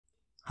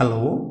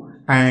Hello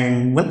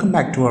and welcome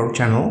back to our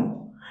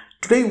channel.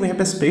 Today we have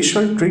a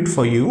special treat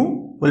for you.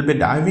 We'll be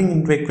diving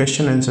into a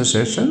question and answer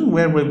session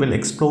where we will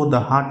explore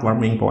the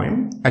heartwarming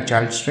poem, A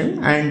Child's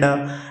Dream, and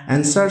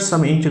answer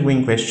some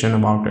intriguing question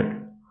about it.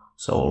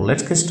 So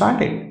let's get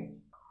started.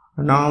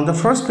 Now the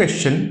first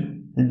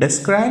question,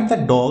 describe the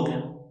dog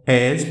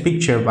as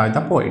pictured by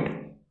the poet.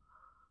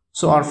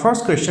 So our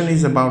first question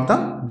is about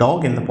the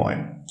dog in the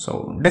poem.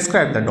 So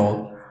describe the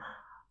dog.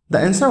 The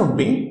answer would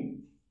be,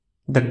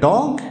 the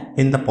dog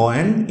in the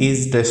poem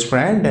is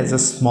described as a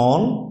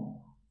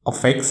small,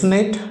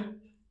 affectionate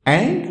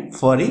and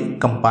furry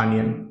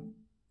companion.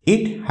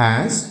 It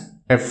has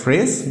a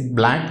fresh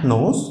black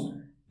nose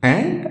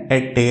and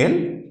a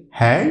tail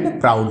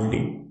held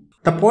proudly.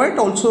 The poet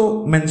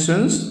also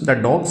mentions the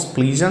dog's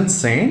pleasant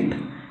scent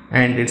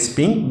and its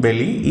pink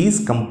belly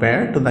is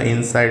compared to the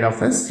inside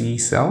of a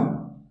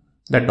seashell.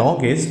 The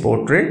dog is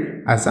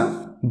portrayed as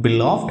a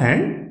beloved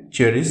and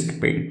cherished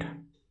pet.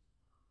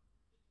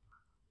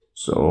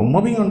 So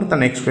moving on to the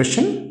next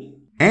question.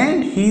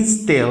 And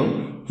his tail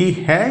he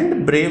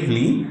held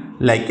bravely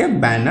like a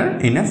banner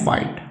in a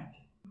fight.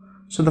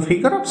 So the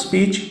figure of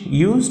speech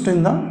used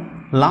in the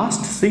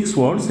last 6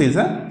 words is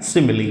a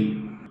simile.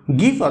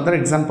 Give other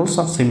examples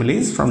of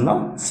similes from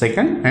the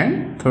second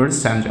and third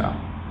stanza.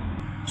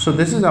 So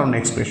this is our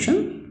next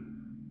question.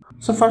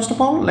 So first of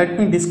all, let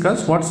me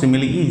discuss what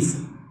simile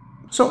is.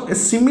 So a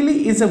simile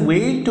is a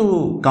way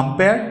to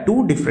compare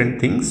two different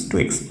things to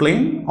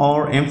explain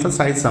or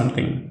emphasize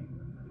something.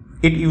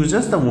 It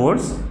uses the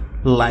words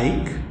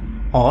like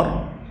or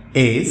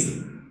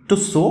as to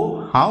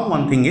show how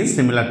one thing is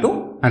similar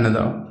to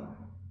another.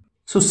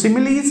 So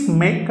similes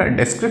make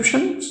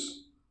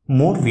descriptions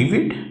more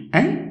vivid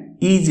and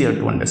easier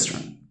to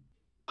understand.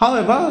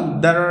 However,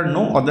 there are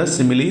no other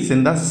similes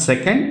in the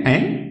second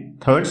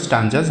and third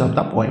stanzas of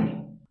the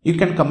poem. You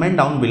can comment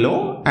down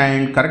below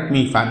and correct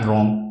me if I am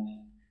wrong.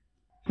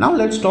 Now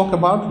let's talk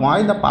about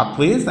why the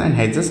pathways and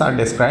hedges are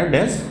described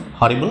as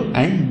horrible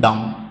and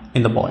dumb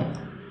in the poem.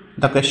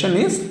 The question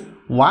is,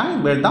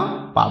 why were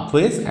the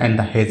pathways and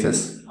the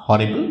hedges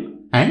horrible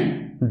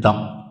and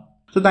dumb?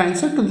 So the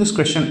answer to this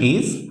question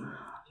is,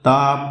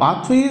 the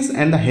pathways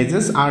and the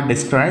hedges are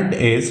described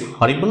as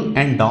horrible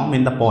and dumb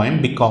in the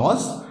poem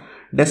because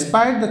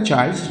despite the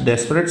child's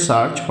desperate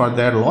search for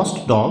their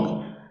lost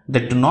dog,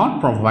 they do not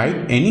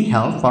provide any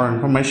help or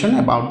information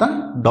about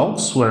the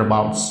dog's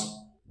whereabouts.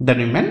 They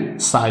remain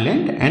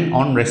silent and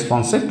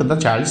unresponsive to the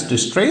child's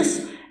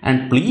distress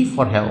and plea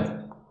for help.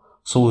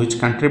 So which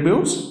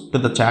contributes to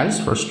the child's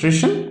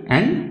frustration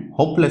and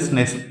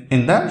hopelessness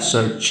in the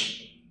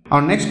search.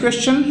 Our next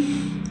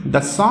question,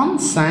 the sun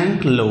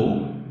sank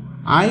low,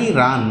 I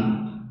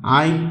ran,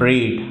 I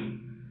prayed.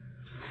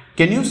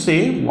 Can you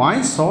say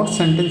why short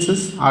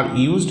sentences are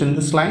used in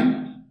this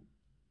line?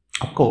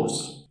 Of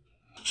course.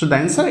 So the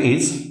answer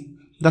is,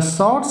 the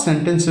short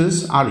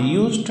sentences are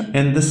used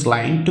in this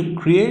line to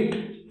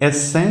create a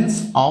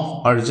sense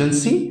of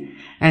urgency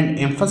and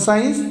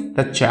emphasize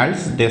the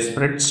child's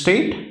desperate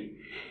state.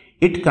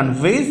 It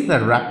conveys the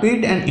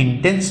rapid and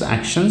intense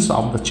actions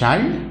of the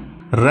child,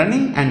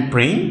 running and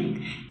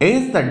praying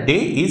as the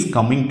day is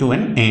coming to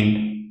an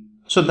end.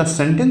 So the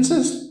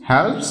sentences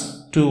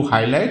helps to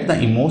highlight the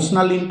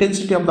emotional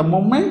intensity of the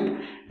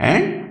moment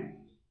and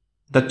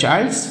the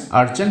child's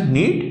urgent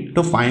need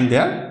to find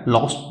their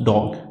lost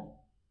dog.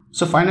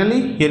 So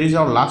finally, here is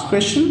our last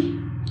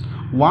question.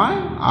 Why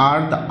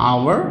are the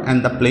hour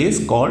and the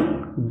place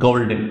called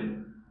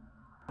golden?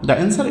 The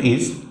answer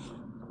is,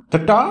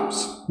 the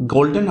terms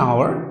golden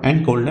hour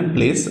and golden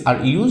place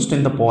are used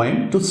in the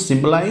poem to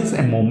symbolize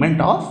a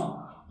moment of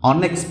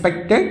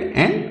unexpected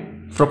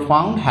and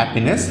profound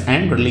happiness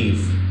and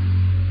relief.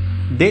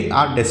 They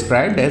are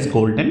described as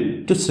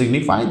golden to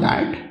signify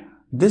that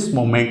this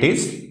moment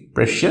is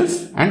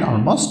precious and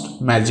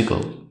almost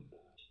magical.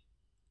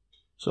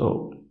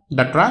 So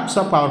that wraps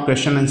up our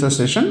question and answer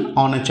session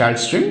on A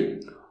Child's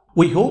Dream.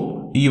 We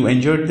hope you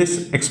enjoyed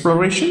this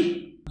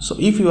exploration. So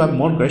if you have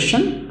more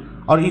questions,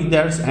 or if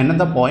there's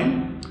another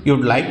poem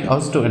you'd like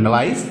us to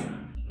analyze,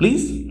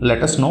 please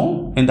let us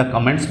know in the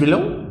comments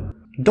below.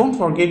 Don't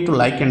forget to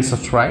like and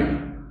subscribe.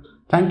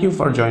 Thank you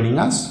for joining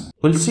us.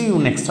 We'll see you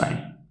next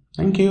time.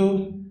 Thank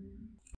you.